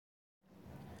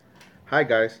Hi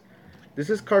guys, this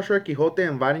is Carshare Quixote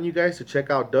inviting you guys to check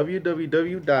out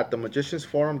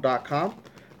www.themagiciansforum.com,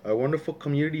 a wonderful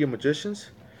community of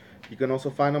magicians. You can also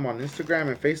find them on Instagram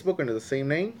and Facebook under the same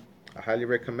name. I highly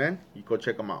recommend you go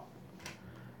check them out.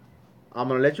 I'm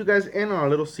going to let you guys in on a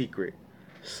little secret.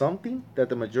 Something that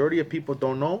the majority of people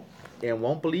don't know and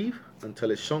won't believe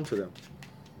until it's shown to them.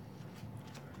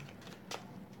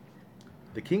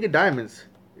 The King of Diamonds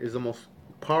is the most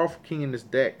powerful king in this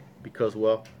deck because,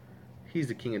 well, he's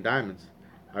the King of Diamonds.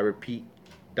 I repeat,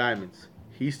 diamonds.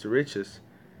 He's the richest.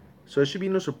 So it should be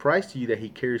no surprise to you that he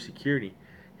carries security.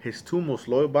 His two most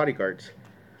loyal bodyguards,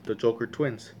 the Joker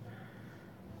twins.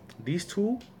 These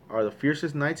two are the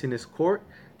fiercest knights in his court.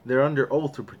 They're under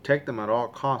oath to protect them at all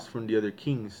costs from the other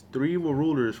kings, three evil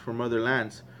rulers from other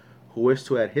lands who wish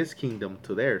to add his kingdom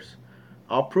to theirs.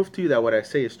 I'll prove to you that what I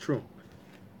say is true.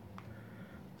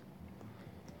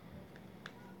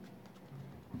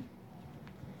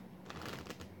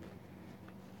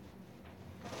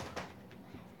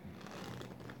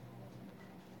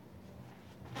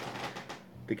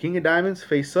 The King of Diamonds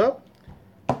face up.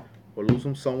 We'll lose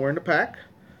him somewhere in the pack.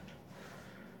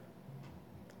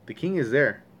 The king is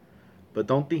there, but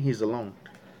don't think he's alone.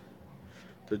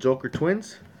 The Joker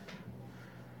twins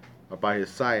are by his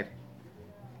side,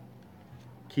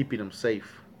 keeping him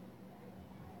safe.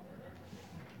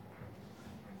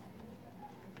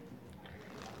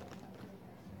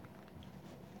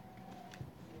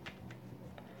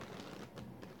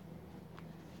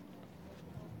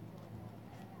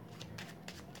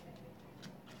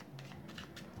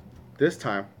 This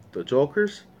time, the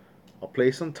Jokers are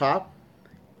placed on top,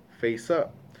 face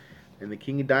up. And the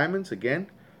King of Diamonds, again,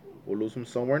 we'll lose him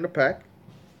somewhere in the pack,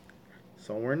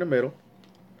 somewhere in the middle.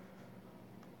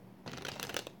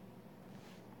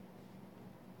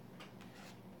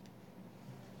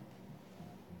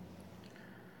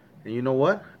 And you know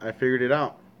what? I figured it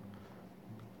out.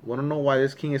 Want to know why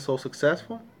this king is so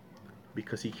successful?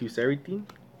 Because he keeps everything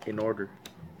in order.